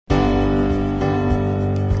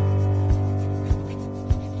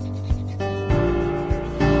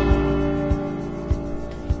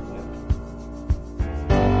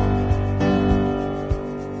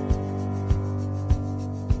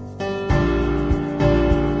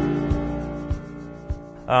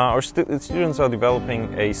our students are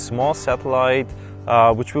developing a small satellite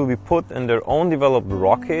which will be put in their own developed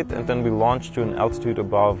rocket and then be launched to an altitude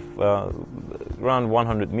above around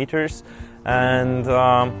 100 meters. And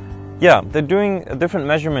yeah, they're doing different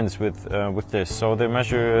measurements with this. So they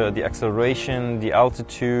measure the acceleration, the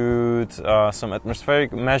altitude, some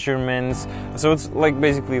atmospheric measurements. So it's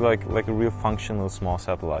basically like a real functional small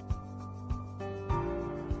satellite.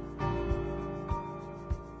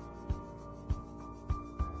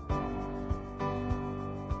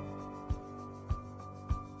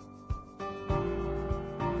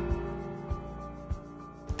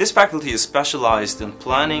 This faculty is specialized in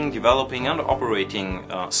planning, developing and operating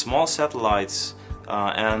small satellites,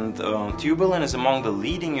 and TU Berlin is among the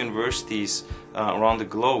leading universities around the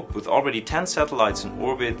globe, with already 10 satellites in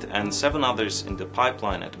orbit and 7 others in the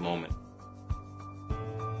pipeline at the moment.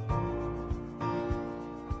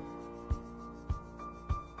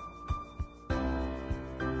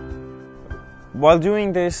 While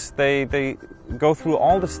doing this, they go through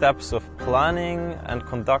all the steps of planning and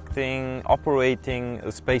conducting, operating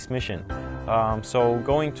a space mission. So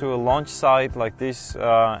going to a launch site like this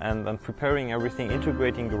and preparing everything,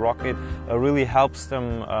 integrating the rocket, really helps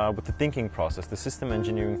them with the thinking process, the system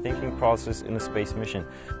engineering thinking process in a space mission.